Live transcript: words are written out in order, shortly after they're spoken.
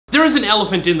There is an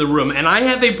elephant in the room, and I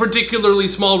have a particularly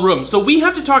small room, so we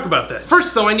have to talk about this.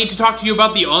 First, though, I need to talk to you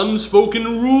about the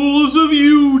unspoken rules of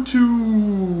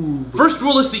YouTube. First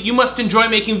rule is that you must enjoy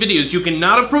making videos. You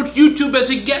cannot approach YouTube as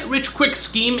a get-rich-quick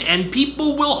scheme, and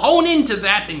people will hone into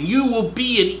that, and you will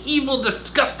be an evil,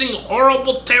 disgusting,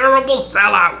 horrible, terrible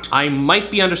sellout. I might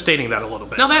be understating that a little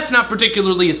bit. Now, that's not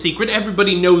particularly a secret.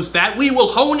 Everybody knows that. We will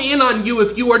hone in on you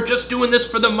if you are just doing this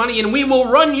for the money, and we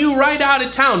will run you right out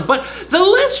of town. But the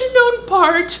lesser-known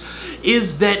part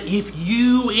is that if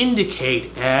you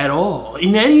indicate at all,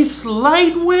 in any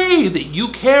slight way, that you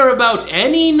care about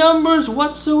any numbers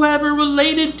whatsoever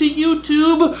related to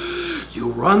YouTube, you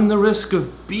run the risk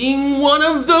of being one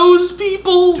of those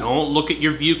people. Don't look at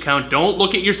your view count, don't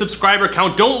look at your subscriber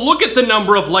count, don't look at the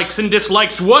number of likes and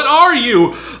dislikes. What are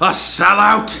you? A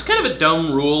sellout? It's kind of a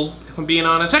dumb rule, if I'm being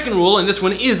honest. Second rule, and this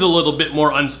one is a little bit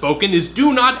more unspoken, is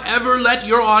do not ever let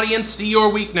your audience see your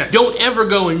weakness. Don't ever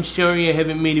go, "I'm sorry I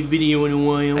haven't made a video in a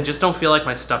while. I just don't feel like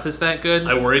my stuff is that good."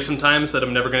 I worry sometimes that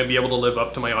I'm never gonna be able to live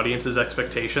up to my audience's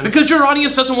expectations. Because your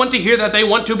audience doesn't want to hear that, they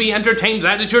want to be entertained.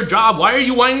 That is your job. Why are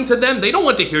you whining to them? They don't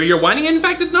want to hear your whining. In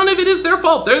fact, none of it is their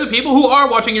fault. They're the people who are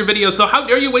watching your videos, so how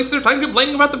dare you waste their time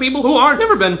complaining about the people who aren't?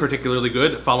 Never been particularly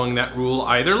good at following that rule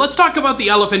either. Let's talk about the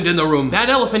elephant in the room. That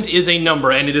elephant is a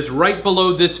number, and it is right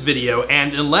below this video,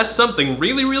 and unless something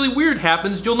really, really weird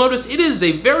happens, you'll notice it is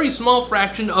a very small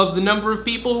fraction of the number of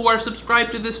people who are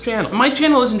subscribed to this channel. My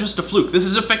channel isn't just a fluke. This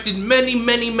has affected many,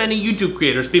 many, many YouTube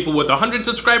creators. People with 100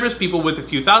 subscribers, people with a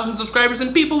few thousand subscribers,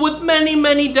 and people with many,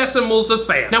 many decimals of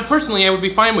fans. Now, personally, I would be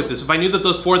fine with this if I knew that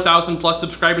those 4,000 plus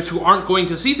subscribers who aren't going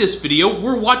to see this video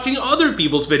were watching other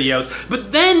people's videos.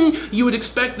 But then you would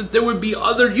expect that there would be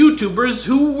other YouTubers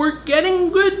who were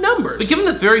getting good numbers. But given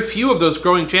that very few of those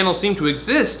growing channels seem to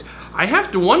exist, I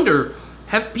have to wonder,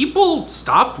 have people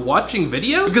stopped watching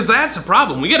videos? Because that's a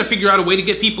problem. We gotta figure out a way to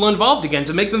get people involved again,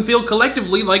 to make them feel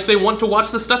collectively like they want to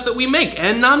watch the stuff that we make.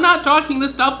 And I'm not talking the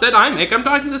stuff that I make, I'm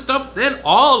talking the stuff that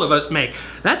all of us make.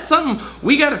 That's something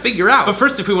we gotta figure out. But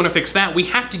first, if we wanna fix that, we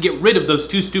have to get rid of those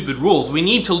two stupid rules. We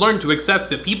need to learn to accept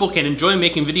that people can enjoy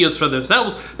making videos for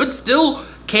themselves, but still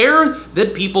care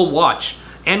that people watch.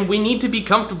 And we need to be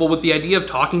comfortable with the idea of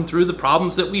talking through the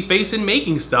problems that we face in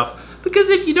making stuff. Because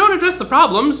if you don't address the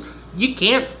problems, you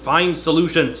can't find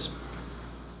solutions.